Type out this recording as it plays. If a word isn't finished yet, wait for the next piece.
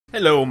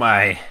Hello,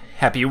 my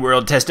Happy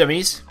World test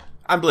dummies.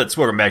 I'm Blitz.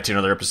 Welcome back to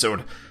another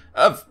episode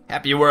of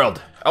Happy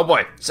World. Oh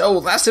boy. So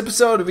last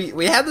episode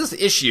we had this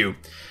issue,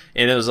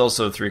 and it was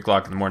also 3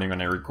 o'clock in the morning when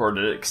I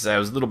recorded it because I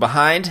was a little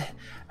behind.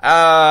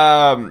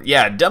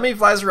 Yeah, dummy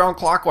flies around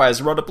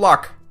clockwise around a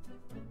block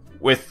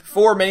with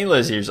 4 mini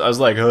lasers. I was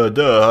like,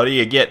 duh. How do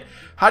you get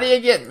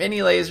mini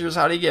lasers?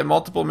 How do you get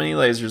multiple mini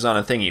lasers on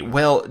a thingy?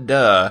 Well,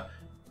 duh.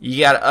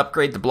 You gotta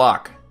upgrade the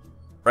block.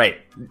 Right.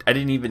 I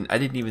didn't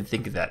even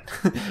think of that.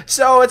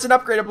 So it's an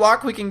upgraded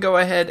block. We can go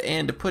ahead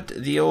and put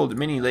the old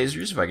mini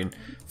lasers if I can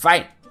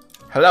find.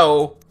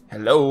 Hello,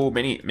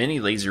 mini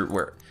laser.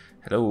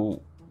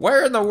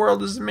 Where in the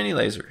world is the mini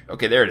laser?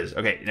 Okay, there it is.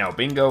 Okay, now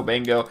bingo,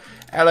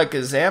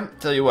 alakazam.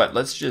 Tell you what,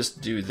 let's just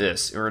do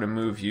this. We're gonna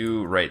move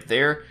you right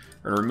there.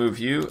 We're gonna remove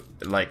you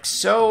like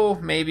so.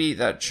 Maybe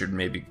that should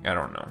I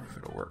don't know if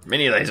it'll work.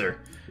 Mini laser,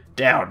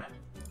 down.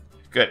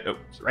 Good. Oh,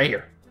 right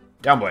here.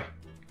 Down, boy.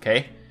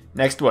 Okay.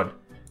 Next one.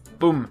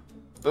 Boom.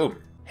 Boom.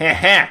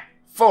 Ha.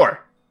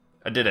 4.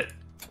 I did it.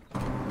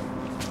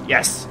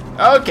 Yes.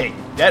 Okay.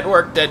 That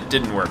worked. That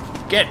didn't work.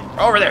 Get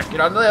over there. Get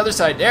on the other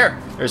side. There.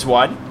 There's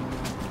 1.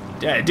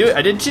 Did I do it?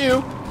 I did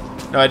 2.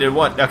 No, I did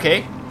 1.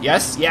 Okay.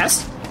 Yes.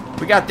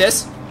 We got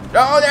this.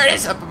 Oh, there it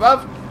is. Up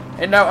above.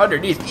 And now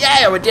underneath.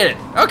 Yeah, we did it.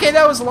 Okay,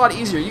 that was a lot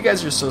easier. You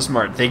guys are so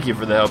smart. Thank you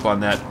for the help on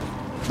that.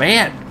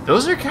 Man,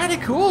 those are kind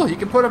of cool. You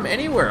can put them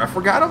anywhere. I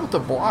forgot about the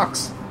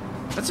blocks.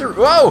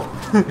 Whoa!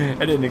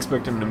 I didn't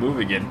expect him to move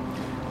again.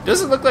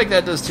 Doesn't look like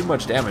that does too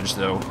much damage,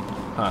 though.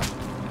 Huh.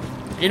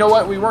 You know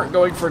what? We weren't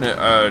going for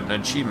an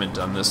achievement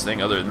on this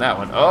thing other than that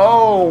one.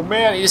 Oh,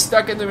 man, he's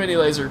stuck in the mini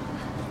laser.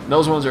 And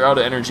those ones are out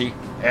of energy.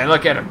 And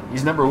look at him.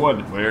 He's number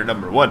 1. We're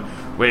number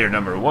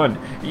 1.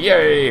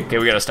 Yay! Okay,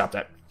 we gotta stop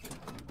that.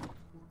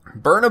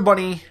 Burn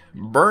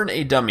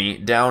a dummy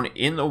down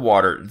in the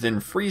water,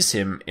 then freeze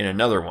him in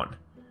another one.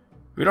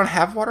 We don't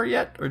have water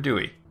yet, or do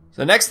we?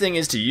 The next thing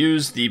is to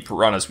use the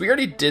piranhas. We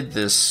already did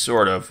this,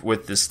 sort of,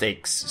 with the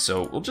stakes,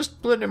 so we'll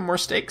just put in more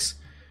stakes.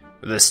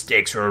 The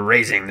stakes, we're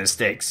raising the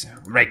stakes,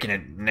 making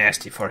it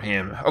nasty for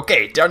him.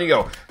 Okay, down you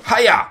go.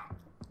 Hiya!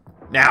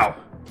 Now,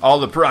 all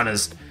the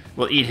piranhas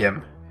will eat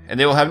him, and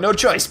they will have no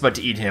choice but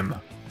to eat him.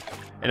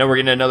 And then we're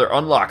getting another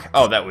unlock.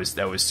 Oh, that was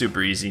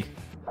super easy.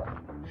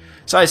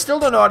 So I still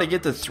don't know how to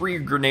get the 3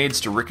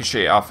 grenades to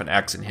ricochet off an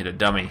axe and hit a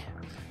dummy.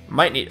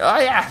 Might need... Oh,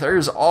 yeah,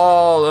 there's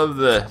all of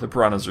the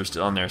piranhas are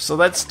still in there. So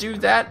let's do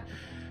that.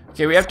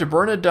 Okay, we have to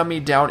burn a dummy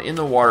down in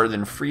the water,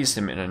 then freeze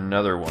him in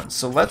another one.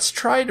 So let's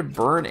try to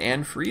burn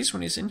and freeze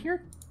when he's in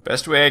here.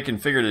 Best way I can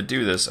figure to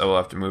do this, I'll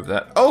have to move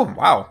that. Oh,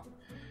 wow.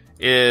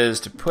 Is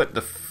to put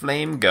the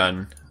flame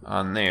gun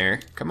on there.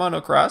 Come on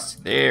across.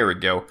 There we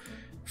go.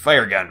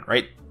 Fire gun,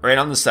 right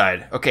on the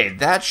side. Okay,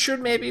 that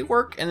should maybe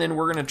work. And then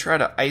we're going to try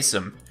to ice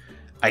him.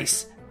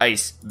 Ice,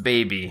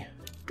 baby.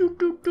 Doop,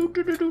 doop, doop,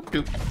 doop, doop,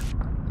 doop.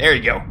 There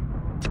you go.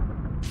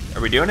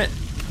 Are we doing it?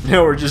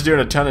 No, we're just doing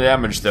a ton of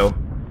damage, though.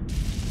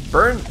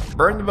 Burn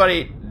the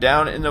buddy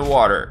down in the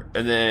water,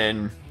 and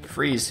then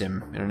freeze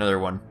him in another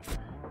one.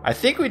 I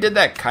think we did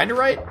that kind of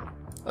right.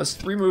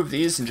 Let's remove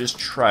these and just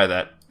try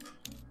that.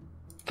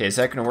 Okay, is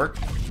that going to work?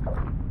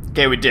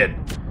 Okay, we did.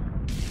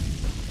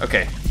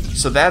 Okay,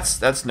 so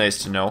that's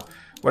nice to know.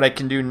 What I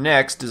can do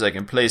next is I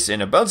can place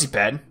in a bouncy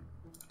pad,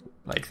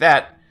 like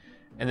that.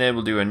 And then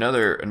we'll do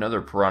another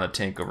piranha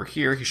tank over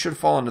here. He should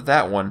fall into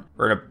that one.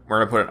 We're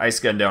gonna put an ice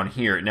gun down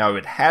here. Now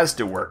it has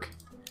to work.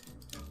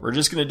 We're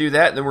just gonna do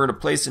that, and then we're gonna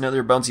place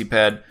another bouncy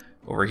pad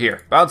over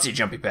here. Bouncy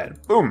jumpy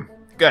pad. Boom.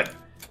 Good.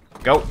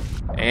 Go.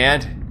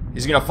 And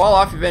he's gonna fall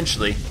off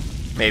eventually.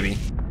 Maybe.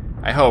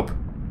 I hope.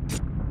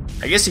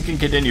 I guess he can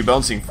continue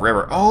bouncing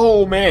forever.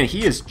 Oh man,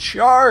 he is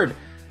charred.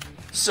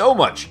 So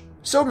much.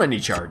 So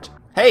many charred.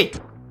 Hey.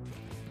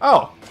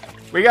 Oh.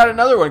 We got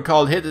another one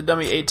called hit the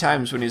dummy 8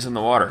 times when he's in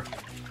the water.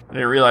 I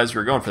didn't realize we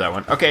were going for that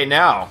one. Okay,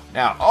 now.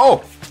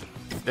 Oh!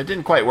 That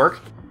didn't quite work.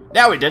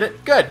 Now we did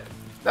it. Good.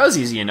 That was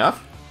easy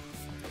enough.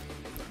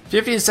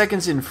 15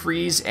 seconds in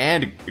freeze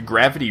and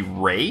gravity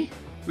ray?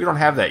 We don't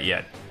have that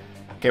yet.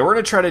 Okay, we're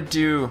going to try to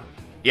do...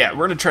 Yeah,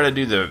 we're going to try to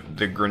do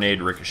the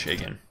grenade ricochet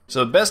again.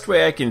 So the best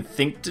way I can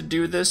think to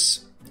do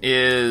this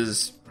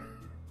is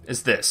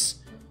this.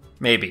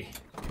 Maybe.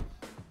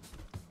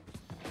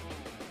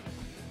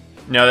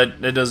 No,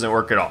 that doesn't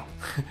work at all.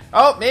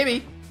 Oh,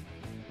 maybe.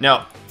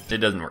 No, it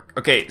doesn't work.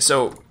 Okay,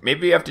 so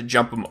maybe we have to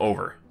jump them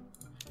over.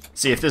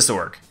 See if this will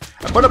work.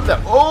 I put up that...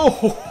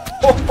 Oh,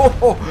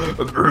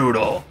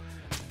 brutal.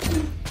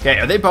 Okay,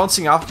 are they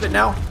bouncing off of it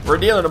now? We're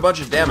dealing a bunch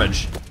of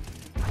damage.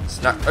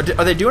 It's not...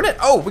 Are they doing it?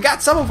 Oh, we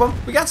got some of them.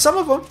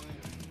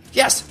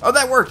 Yes. Oh,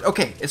 that worked.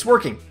 Okay, it's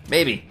working.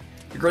 Maybe.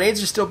 The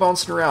grenades are still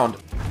bouncing around.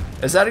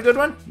 Is that a good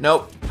one?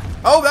 Nope.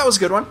 Oh, that was a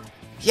good one.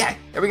 Yeah,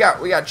 we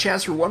got a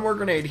chance for one more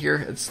grenade here.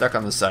 It's stuck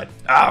on the side.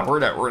 Ah, we're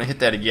gonna hit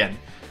that again.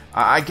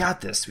 I got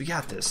this. We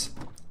got this.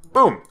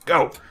 Boom,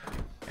 go.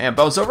 And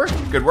bounce over.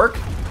 Good work.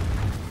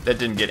 That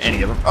didn't get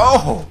any of them.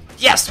 Oh,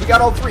 yes, we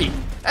got all 3.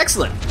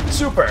 Excellent.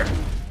 Super.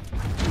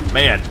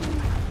 Man,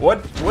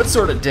 what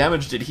sort of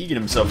damage did he get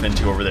himself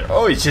into over there?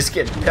 Oh, he's just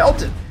getting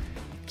pelted.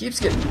 keeps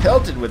getting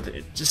pelted with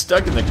it. Just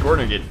stuck in the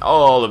corner getting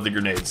all of the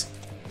grenades.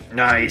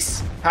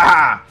 Nice.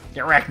 Ha!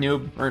 Get wrecked,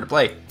 noob. We're gonna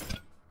play.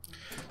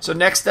 So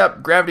next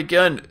up, gravity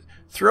gun.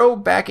 Throw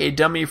back a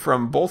dummy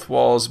from both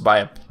walls by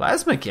a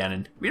plasma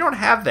cannon. We don't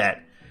have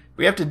that.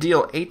 We have to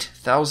deal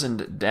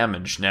 8,000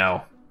 damage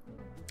now.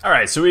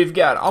 Alright, so we've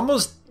got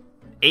almost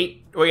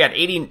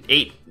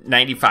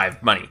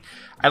 88.95 money.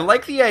 I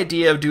like the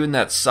idea of doing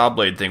that saw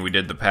blade thing we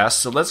did in the past,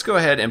 so let's go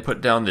ahead and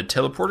put down the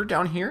teleporter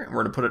down here, and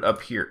we're going to put it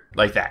up here,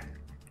 like that.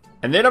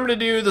 And then I'm going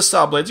to do the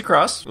saw blades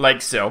across,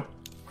 like so.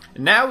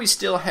 And now we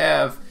still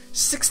have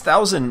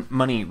 6,000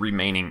 money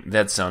remaining.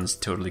 That sounds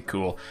totally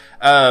cool.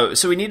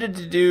 So we needed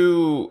to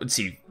do, let's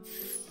see,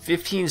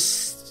 15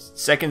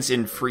 seconds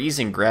in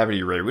freezing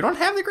gravity ray. We don't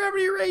have the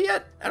gravity ray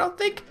yet, I don't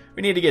think.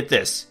 We need to get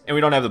this, and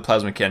we don't have the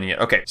plasma cannon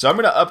yet. Okay, so I'm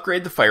going to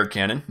upgrade the fire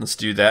cannon. Let's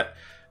do that.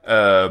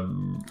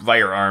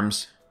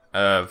 Firearms.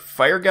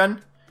 Fire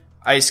gun,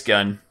 ice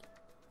gun,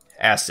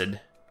 acid.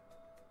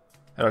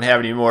 I don't have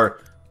any more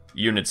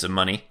units of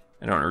money.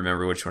 I don't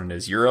remember which one it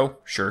is. Euro?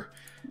 Sure.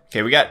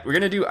 Okay, we're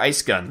gonna do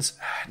ice guns.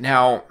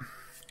 Now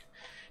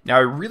I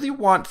really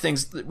want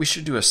things, we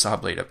should do a saw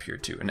blade up here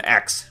too. An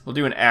axe. We'll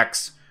do an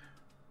axe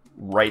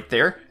right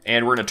there,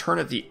 and we're gonna turn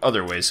it the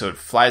other way so it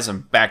flies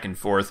them back and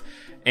forth.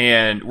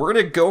 And we're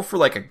gonna go for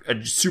like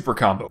a super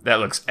combo. That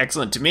looks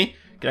excellent to me.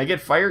 Can I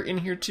get fire in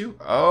here too?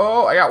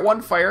 Oh, I got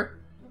one fire.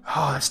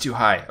 Oh, that's too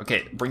high.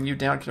 Okay, bring you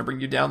down. Can I bring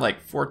you down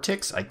like 4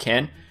 ticks? I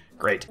can.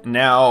 Great.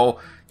 Now,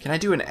 can I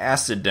do an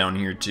acid down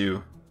here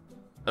too?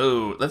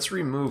 Oh, let's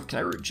remove. Can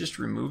I just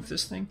remove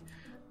this thing?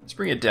 Let's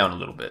bring it down a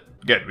little bit.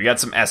 Good, we got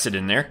some acid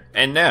in there.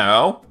 And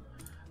now,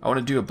 I want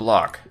to do a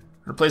block. I'm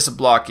gonna place a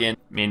block in.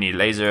 Mini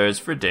lasers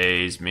for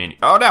days.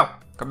 Oh no!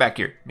 Come back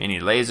here. Mini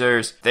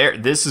lasers. There.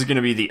 This is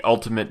gonna be the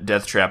ultimate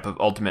death trap of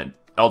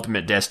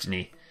ultimate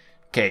destiny.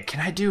 Okay,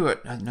 can I do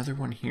another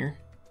one here?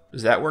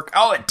 Does that work?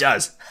 Oh, it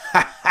does.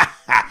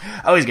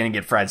 Oh, he's gonna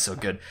get fried so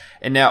good.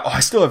 And now, I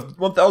still have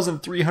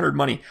 1,300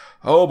 money.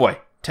 Oh boy,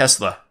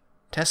 Tesla.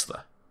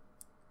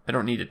 I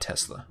don't need a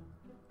Tesla.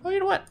 Oh, you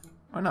know what?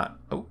 Why not?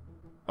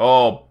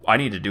 Oh, I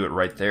need to do it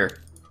right there.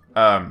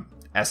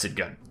 Acid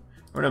gun.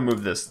 We're gonna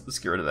move this. Let's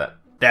get rid of that.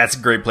 That's a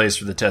great place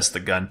for the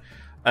Tesla gun.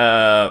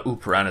 Ooh,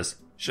 piranhas.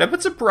 Should I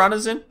put some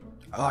piranhas in?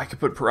 Oh, I could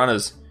put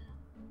piranhas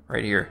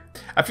right here.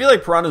 I feel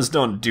like piranhas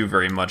don't do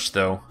very much,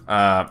 though.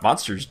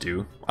 Monsters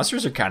do.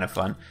 Monsters are kind of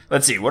fun.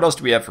 Let's see, what else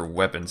do we have for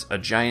weapons? A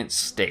giant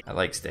steak. I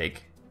like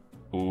steak.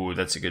 Ooh,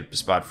 that's a good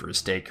spot for a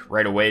steak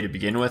right away to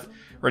begin with.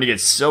 We're gonna get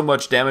so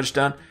much damage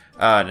done.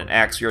 And an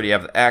axe. We already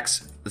have the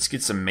axe. Let's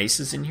get some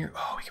maces in here.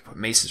 Oh, we can put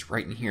maces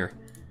right in here.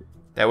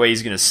 That way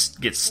he's gonna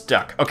get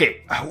stuck.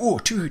 Okay. Ooh,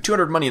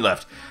 200 money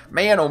left.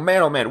 Man, oh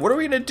man, oh man. What are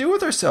we gonna do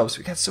with ourselves?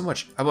 We got so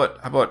much. How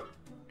about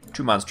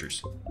 2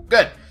 monsters?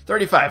 Good.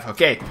 35.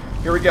 Okay.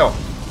 Here we go.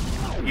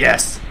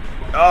 Yes.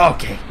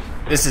 Okay.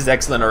 This is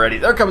excellent already.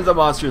 There comes the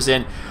monsters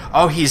in.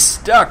 Oh, he's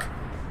stuck.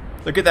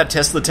 Look at that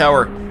Tesla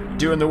tower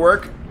doing the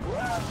work.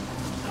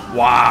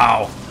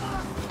 Wow.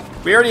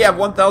 We already have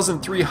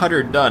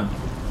 1,300 done.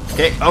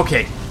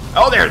 Okay.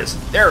 Oh, there it is.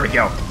 There we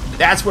go.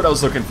 That's what I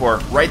was looking for.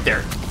 Right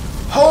there.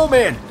 Oh,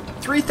 man.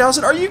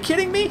 3,000. Are you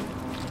kidding me?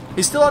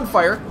 He's still on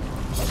fire.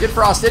 Get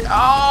frosted.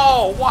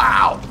 Oh,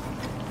 wow.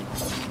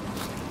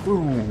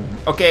 Ooh.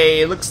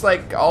 Okay, it looks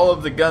like all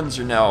of the guns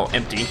are now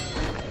empty.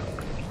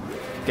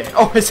 Okay.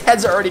 Oh, his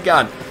head's already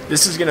gone.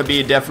 This is going to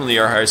be definitely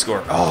our high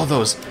score. Oh,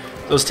 those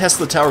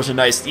Tesla towers are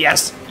nice.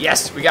 Yes.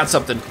 We got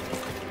something.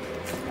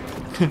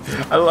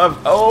 I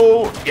love...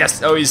 Oh,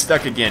 yes. Oh, he's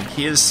stuck again.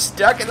 He is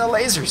stuck in the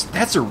lasers.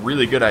 That's a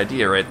really good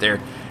idea right there.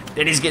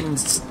 Then he's getting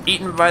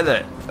eaten by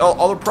the...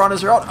 all the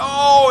piranhas are out.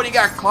 Oh, and he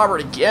got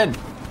clobbered again.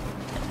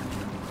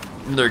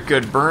 Another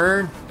good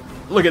burn.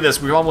 Look at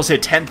this. We've almost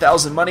hit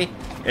 10,000 money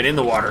and in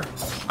the water.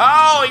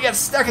 Oh, he got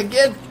stuck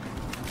again.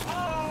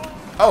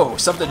 Oh,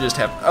 something just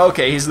happened.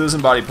 Okay, he's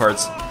losing body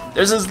parts.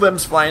 There's his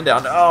limbs flying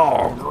down.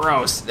 Oh,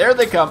 gross. There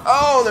they come.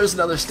 Oh, there's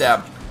another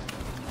stab.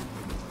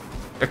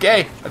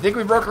 Okay, I think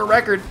we broke our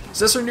record. Is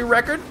this our new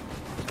record?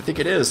 I think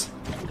it is.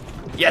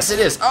 Yes, it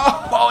is.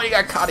 Oh, he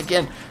got caught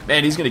again.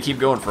 Man, he's going to keep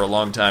going for a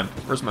long time.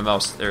 Where's my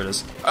mouse? There it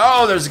is.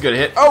 Oh, there's a good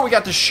hit. Oh, we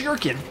got the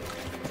shuriken.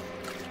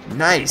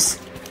 Nice.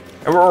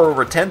 And we're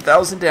over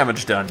 10,000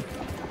 damage done.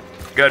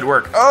 Good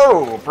work.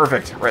 Oh,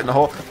 perfect. Right in the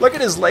hole. Look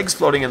at his legs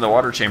floating in the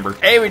water chamber.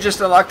 Hey, we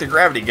just unlocked the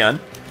gravity gun.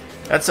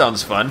 That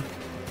sounds fun.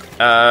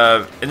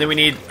 And then we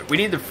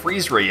need the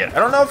freeze ray yet. I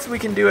don't know if we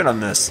can do it on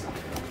this.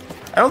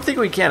 I don't think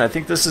we can. I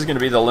think this is going to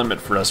be the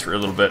limit for us for a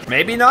little bit.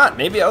 Maybe not.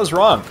 Maybe I was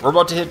wrong. We're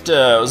about to hit,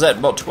 was that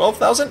about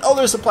 12,000? Oh,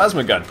 there's the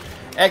plasma gun.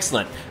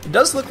 Excellent. It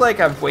does look like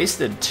I've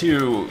wasted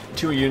two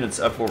units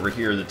up over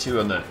here, the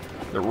two on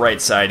the right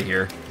side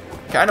here.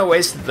 Kind of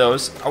wasted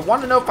those. I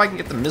want to know if I can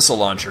get the missile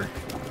launcher.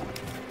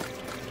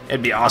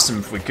 It'd be awesome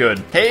if we could.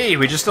 Hey,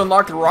 we just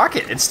unlocked the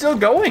rocket. It's still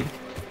going.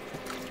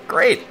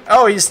 Great.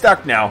 Oh, he's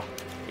stuck now.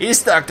 He's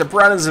stuck. The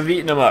piranhas have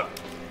eaten him up.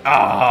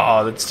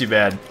 Oh, that's too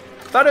bad.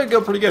 Thought it would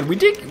go pretty good. We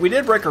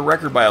did break a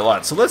record by a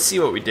lot, so let's see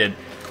what we did.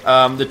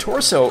 The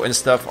torso and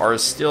stuff are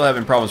still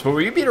having problems, but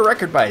we beat a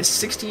record by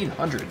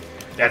 1,600.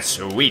 That's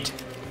sweet.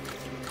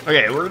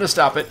 Okay, we're gonna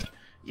stop it.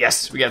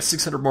 Yes, we got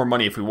 600 more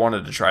money if we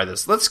wanted to try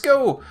this. Let's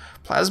go.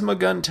 Plasma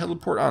gun,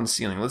 teleport on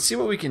ceiling. Let's see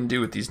what we can do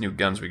with these new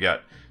guns we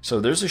got. So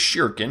there's a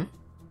shuriken.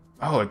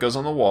 Oh, it goes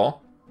on the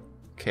wall.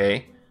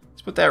 Okay,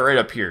 let's put that right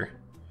up here.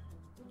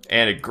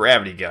 And a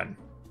gravity gun.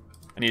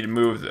 I need to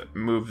move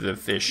the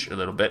fish a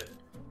little bit.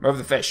 Move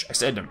the fish. I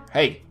said to him,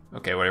 hey.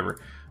 Okay, whatever.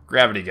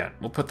 Gravity gun.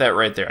 We'll put that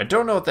right there. I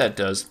don't know what that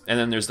does. And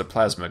then there's the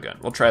plasma gun.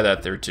 We'll try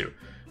that there too.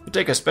 We'll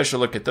take a special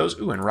look at those.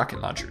 Ooh, and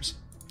rocket launchers.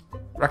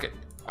 Rocket.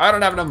 I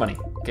don't have enough money.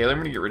 Okay, I'm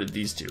going to get rid of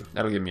these two.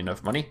 That'll give me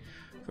enough money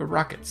for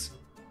rockets.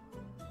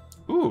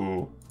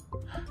 Ooh.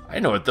 I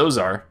know what those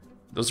are.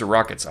 Those are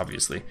rockets,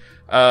 obviously.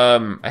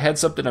 I had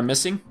something I'm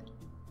missing.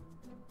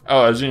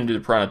 Oh, I was going to do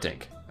the piranha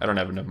tank. I don't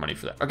have enough money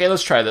for that. Okay,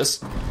 let's try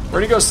this. We're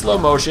going to go slow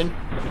motion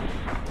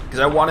because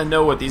I want to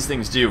know what these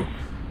things do.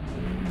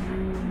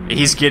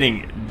 He's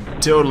getting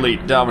totally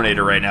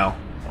dominated right now.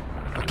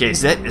 Okay,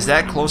 is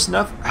that close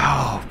enough?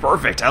 Oh,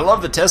 perfect. I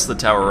love the Tesla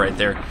tower right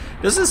there.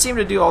 Doesn't seem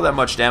to do all that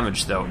much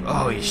damage, though.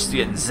 Oh, he's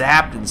getting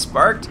zapped and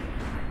sparked.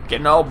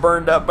 Getting all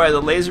burned up by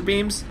the laser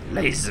beams.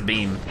 Laser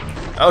beam.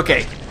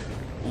 Okay.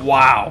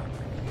 Wow.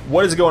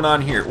 What is going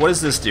on here? What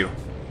does this do?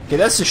 Okay,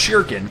 that's the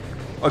shuriken.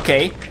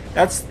 Okay,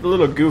 that's a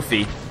little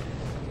goofy.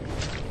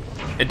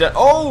 It does.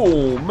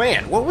 Oh,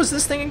 man. What was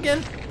this thing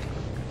again?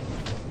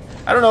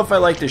 I don't know if I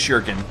like the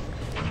shuriken.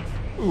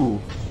 Ooh.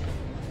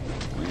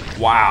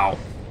 Wow.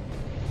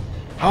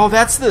 Oh,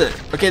 that's the...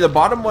 Okay, the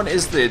bottom one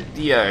is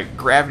the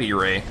gravity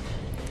ray.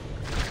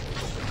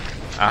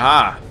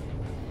 Aha.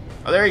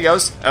 Oh, there he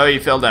goes. Oh, he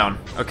fell down.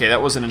 Okay,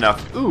 that wasn't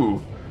enough.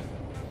 Ooh.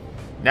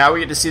 Now we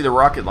get to see the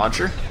rocket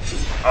launcher.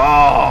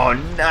 Oh,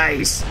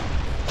 nice.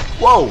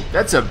 Whoa,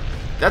 that's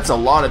a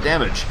lot of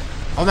damage.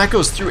 Oh, that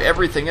goes through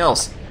everything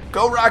else.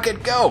 Go,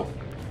 rocket, go.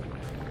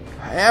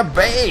 Yeah,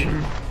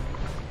 bang.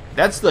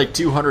 That's like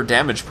 200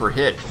 damage per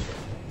hit.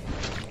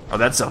 Oh,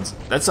 that sounds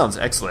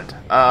excellent.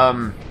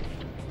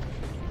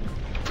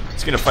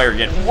 It's gonna fire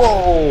again.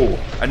 Whoa!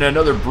 And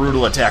another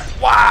brutal attack.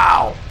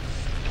 Wow!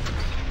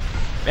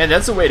 Man,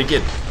 that's a way to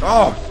get...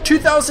 Oh,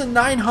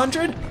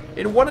 2,900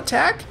 in one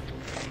attack?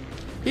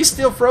 He's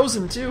still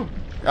frozen too.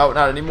 Oh,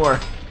 not anymore.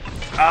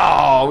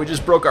 Oh, we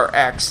just broke our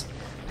axe.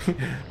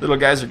 Little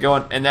guys are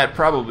going, and that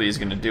probably is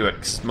gonna do it,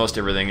 because most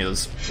everything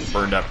is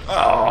burned up.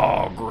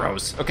 Oh,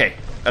 gross. Okay,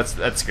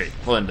 that's great.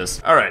 We'll end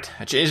this. Alright,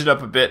 I changed it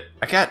up a bit.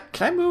 Can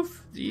I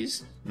move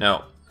these?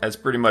 No. That's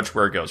pretty much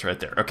where it goes right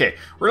there. Okay,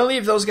 we're going to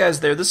leave those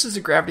guys there. This is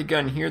a gravity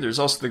gun here. There's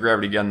also the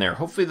gravity gun there.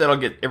 Hopefully that'll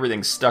get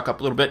everything stuck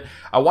up a little bit.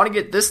 I want to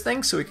get this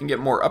thing so we can get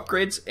more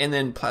upgrades. And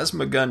then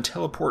plasma gun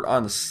teleport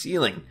on the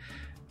ceiling.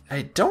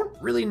 I don't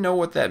really know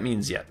what that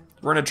means yet.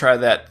 We're going to try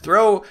that.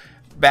 Throw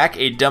back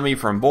a dummy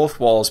from both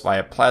walls by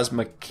a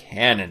plasma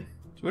cannon.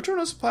 So which one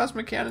is a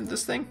plasma cannon,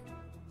 this thing?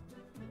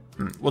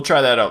 We'll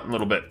try that out in a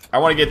little bit. I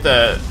want to get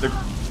the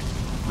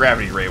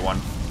gravity ray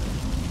one.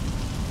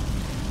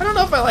 I don't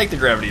know if I like the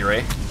gravity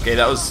ray. Okay,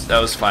 that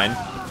was fine.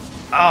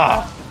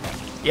 Ah,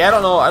 yeah, I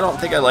don't know. I don't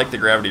think I like the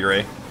gravity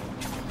ray.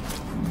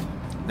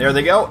 There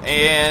they go,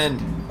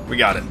 and we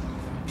got it.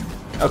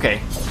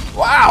 Okay,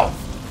 wow.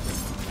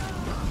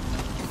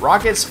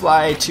 Rockets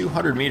fly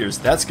 200 meters.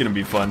 That's gonna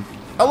be fun.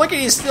 Oh, look at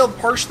he's still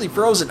partially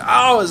frozen.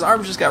 Oh, his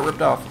arm just got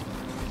ripped off.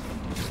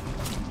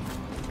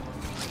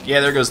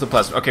 Yeah, there goes the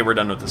plasma. Okay, we're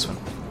done with this one.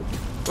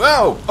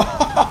 Whoa!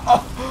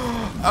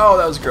 Oh,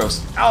 that was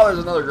gross. Oh,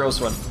 there's another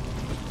gross one.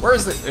 Where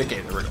is the...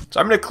 Okay, there we go. So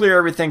I'm going to clear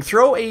everything.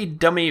 Throw a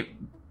dummy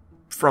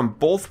from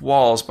both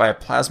walls by a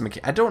plasma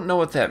cannon. I don't know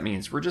what that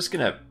means. We're just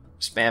going to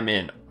spam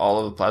in all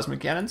of the plasma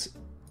cannons.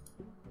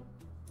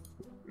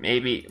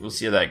 Maybe. We'll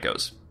see how that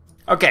goes.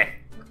 Okay.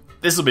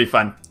 This will be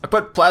fun. I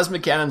put plasma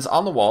cannons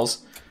on the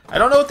walls. I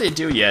don't know what they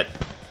do yet,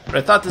 but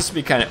I thought this would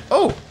be kind of...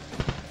 Oh!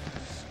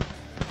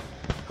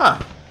 Huh.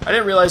 I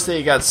didn't realize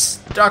they got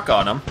stuck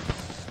on them.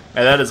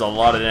 And that is a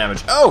lot of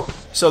damage. Oh!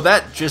 So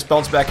that just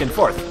bounced back and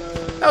forth.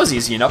 That was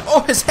easy enough. Oh,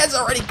 his head's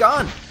already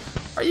gone.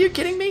 Are you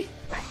kidding me?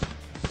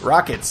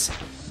 Rockets.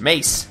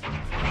 Mace.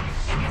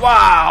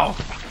 Wow.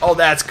 Oh,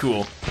 that's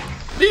cool.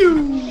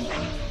 Pew.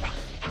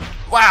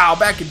 Wow,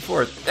 back and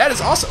forth. That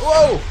is awesome.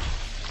 Whoa.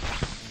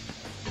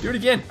 Do it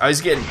again. Oh, he's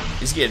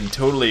getting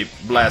totally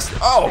blasted.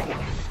 Oh.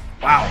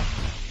 Wow.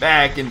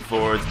 Back and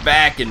forth.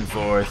 Back and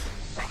forth.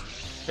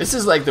 This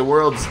is like the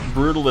world's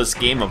brutalest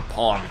game of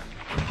Pong.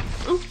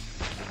 Ooh.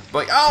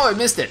 But, oh, I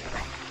missed it.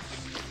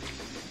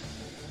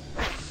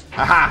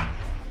 Haha!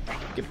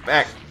 Get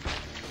back.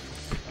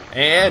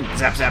 And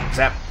zap, zap,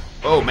 zap.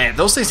 Oh man,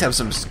 those things have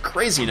some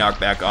crazy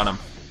knockback on them.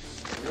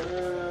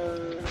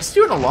 It's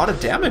doing a lot of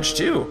damage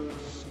too.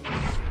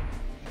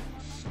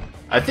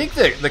 I think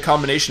the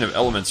combination of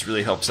elements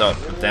really helps out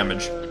with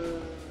damage.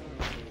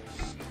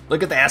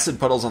 Look at the acid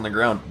puddles on the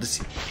ground.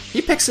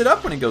 He picks it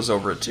up when he goes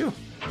over it too.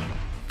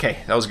 Okay,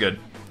 that was good.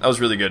 That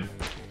was really good.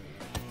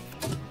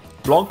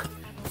 Blonk.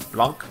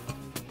 Blonk.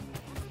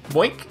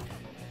 Boink.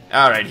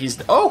 Alright,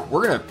 oh,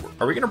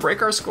 are we gonna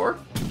break our score?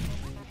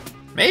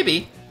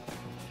 Maybe.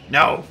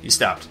 No, he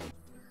stopped.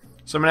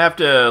 So I'm gonna have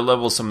to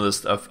level some of this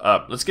stuff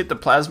up. Let's get the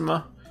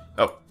plasma.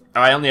 Oh,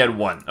 Oh, I only had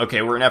one.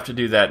 Okay, we're gonna have to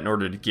do that in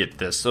order to get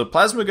this. So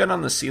plasma gun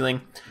on the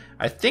ceiling.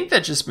 I think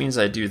that just means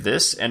I do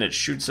this and it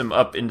shoots him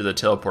up into the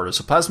teleporter.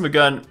 So plasma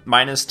gun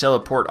minus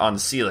teleport on the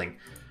ceiling.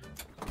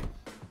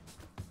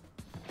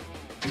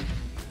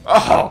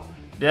 Oh,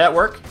 did that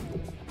work?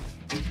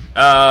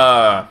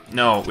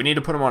 No, we need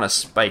to put him on a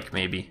spike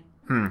maybe.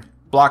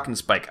 Block and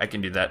spike, I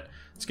can do that.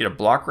 Let's get a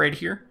block right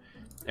here.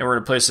 And we're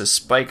gonna place a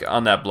spike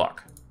on that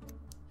block.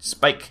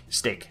 Spike,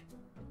 stake.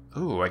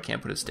 Ooh, I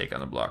can't put a stake on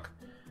the block.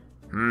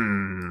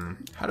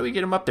 How do we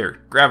get him up there?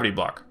 Gravity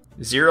block.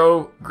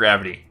 0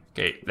 gravity.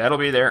 Okay, that'll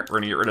be there. We're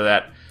gonna get rid of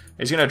that.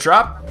 He's gonna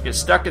drop, get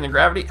stuck in the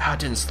gravity. Ah, it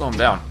didn't slow him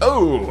down.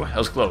 Oh, that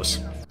was close.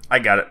 I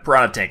got it.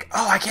 Piranha tank.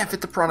 Oh, I can't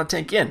fit the piranha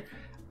tank in.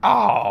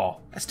 Oh,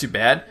 that's too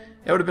bad.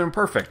 That would have been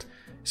perfect.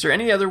 Is there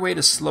any other way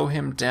to slow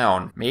him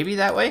down? Maybe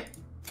that way?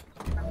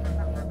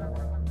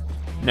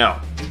 No.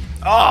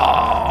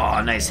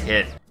 Oh, nice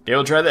hit. Okay,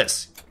 we'll try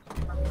this.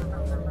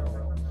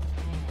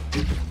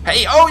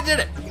 Hey, oh, we did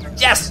it!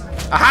 Yes!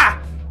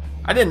 Aha!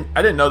 I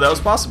didn't know that was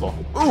possible.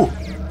 Ooh!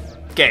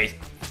 Okay,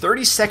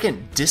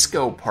 30-second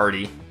disco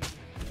party.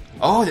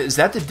 Oh, is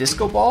that the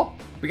disco ball?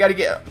 We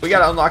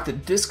gotta unlock the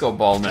disco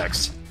ball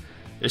next.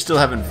 They're still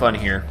having fun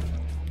here.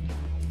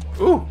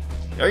 Ooh,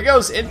 there he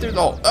goes, in through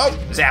the hole. Oh,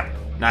 zap,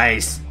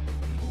 nice.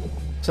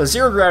 So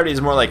 0 gravity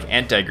is more like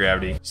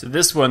anti-gravity. So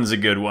this one's a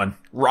good one.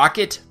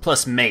 Rocket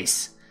plus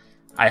mace.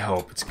 I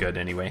hope it's good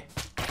anyway.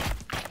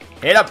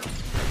 Hit up.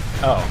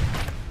 Oh,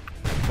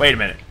 wait a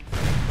minute.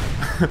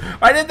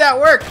 Why did that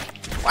work?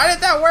 Why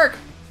did that work?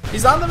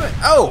 He's on the,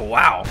 oh,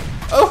 wow.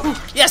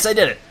 Oh, yes, I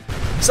did it.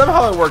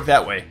 Somehow it worked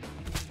that way.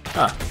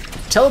 Huh.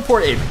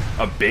 Teleport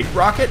a big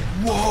rocket?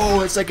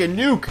 Whoa, it's like a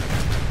nuke.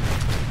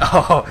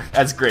 Oh,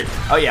 that's great.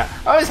 Oh, yeah.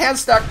 Oh, his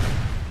hand's stuck.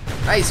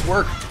 Nice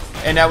work.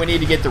 And now we need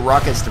to get the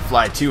rockets to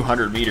fly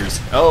 200 meters.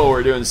 Oh,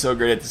 we're doing so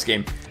great at this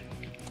game.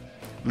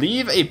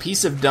 Leave a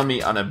piece of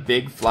dummy on a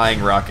big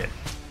flying rocket.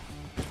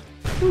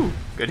 Whew,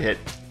 good hit.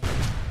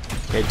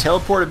 Okay,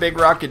 teleport a big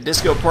rocket,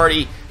 disco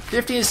party,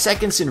 15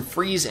 seconds in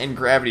freeze and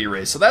gravity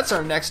ray. So that's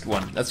our next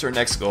one. That's our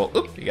next goal.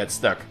 Oop, he got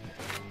stuck.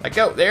 Let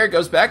go. There, it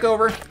goes back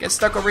over. Get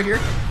stuck over here.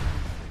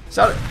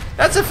 So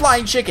that's a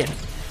flying chicken.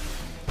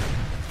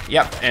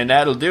 Yep, and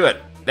that'll do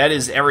it. That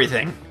is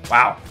everything.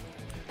 Wow.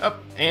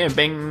 Up and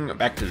bang,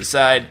 back to the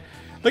side.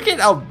 Look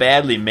at how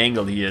badly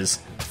mangled he is.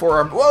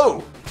 Forearm, whoa!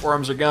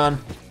 Forearms are gone.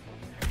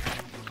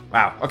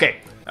 Wow,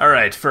 okay. All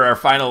right, for our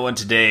final one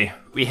today,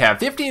 we have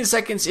 15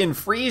 seconds in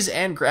freeze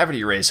and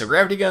gravity ray. So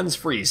gravity guns,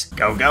 freeze.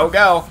 Go, go,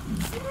 go.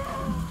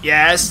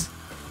 Yes.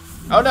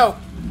 Oh no.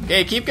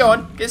 Okay, keep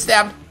going. Get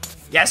stabbed.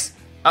 Yes.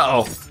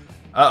 Uh-oh.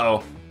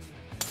 Uh-oh.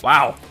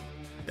 Wow.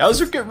 That was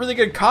a good, really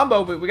good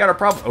combo, but we got a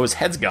problem. Oh, his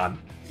head's gone.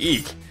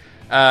 Eek.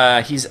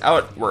 He's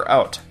out. We're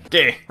out.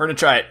 Okay, we're gonna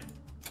try it.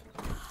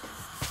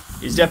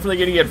 He's definitely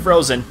gonna get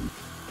frozen.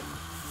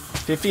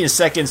 15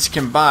 seconds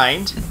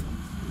combined.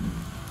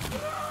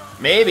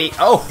 Maybe.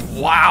 Oh,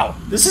 wow.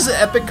 This is an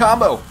epic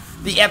combo.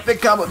 The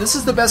epic combo. This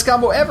is the best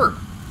combo ever.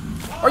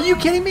 Are you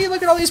kidding me?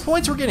 Look at all these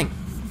points we're getting.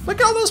 Look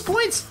at all those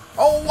points.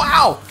 Oh,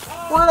 wow.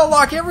 We're gonna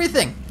unlock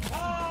everything.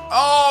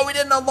 Oh, we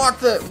didn't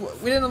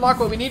unlock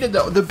what we needed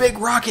though. The big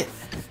rocket.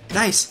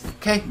 Nice.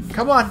 Okay,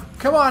 come on.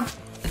 Come on.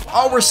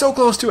 Oh, we're so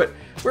close to it.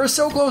 We're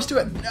so close to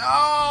it.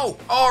 No.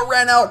 Oh,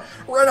 ran out.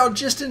 Ran out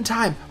just in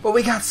time. But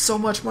we got so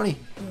much money.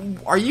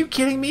 Are you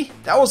kidding me?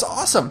 That was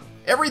awesome.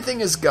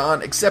 Everything is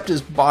gone except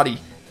his body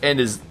and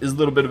his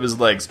little bit of his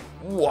legs.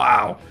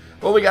 Wow.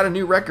 Well, we got a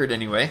new record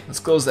anyway.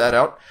 Let's close that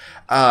out.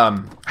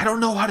 I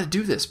don't know how to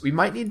do this. We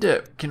might need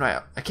to,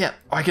 I can't,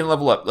 oh, I can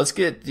level up. Let's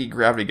get the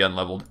gravity gun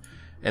leveled.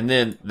 And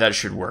then that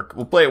should work.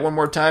 We'll play it one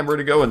more time. We're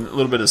gonna go in a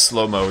little bit of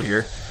slow mode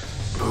here.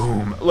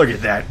 Boom. Look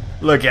at that.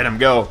 Look at him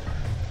go.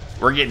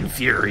 We're getting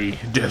fury.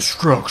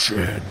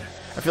 Destruction.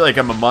 I feel like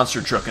I'm a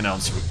monster truck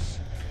announcer.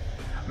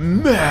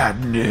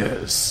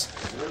 Madness.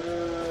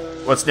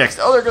 What's next?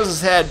 Oh, there goes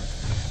his head.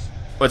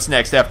 What's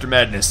next after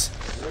madness?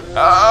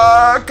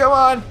 Come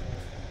on.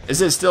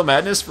 Is it still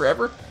madness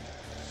forever?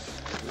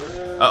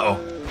 Uh-oh.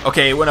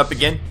 Okay, it went up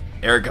again.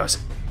 There it goes.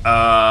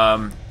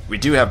 We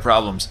do have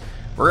problems.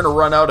 We're gonna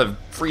run out of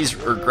freeze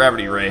or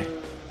gravity ray.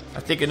 I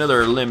think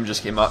another limb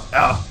just came up.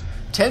 Oh,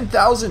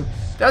 10,000.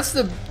 That's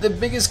the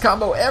biggest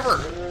combo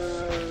ever.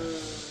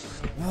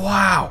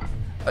 Wow.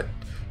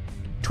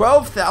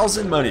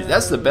 12,000 money.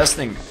 That's the best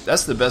thing.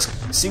 That's the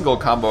best single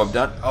combo I've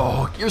done.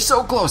 Oh, you're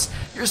so close.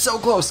 You're so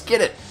close.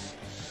 Get it.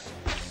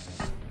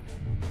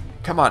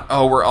 Come on.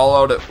 Oh, we're all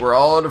out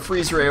of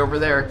freeze ray over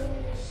there.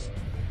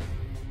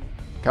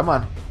 Come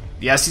on.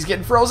 Yes, he's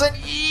getting frozen.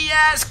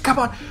 Yes, come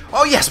on.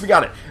 Oh, yes, we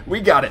got it. We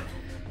got it.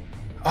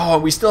 Oh,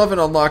 we still haven't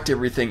unlocked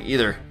everything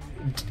either.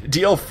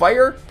 Deal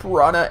fire,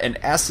 piranha,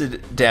 and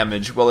acid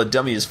damage while a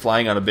dummy is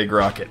flying on a big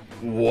rocket.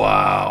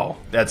 Wow,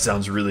 that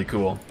sounds really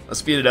cool. Let's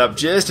speed it up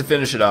just to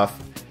finish it off.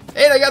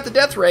 Hey, and I got the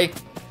death ray.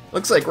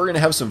 Looks like we're gonna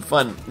have some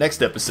fun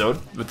next episode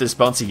with this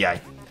bouncy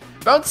guy.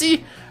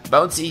 Bouncy,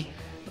 bouncy,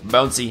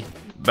 bouncy,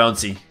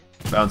 bouncy,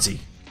 bouncy,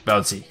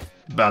 bouncy,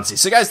 bouncy.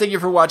 So guys, thank you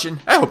for watching.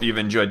 I hope you've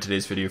enjoyed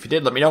today's video. If you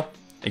did, let me know.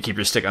 and keep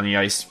your stick on the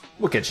ice.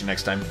 We'll catch you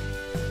next time.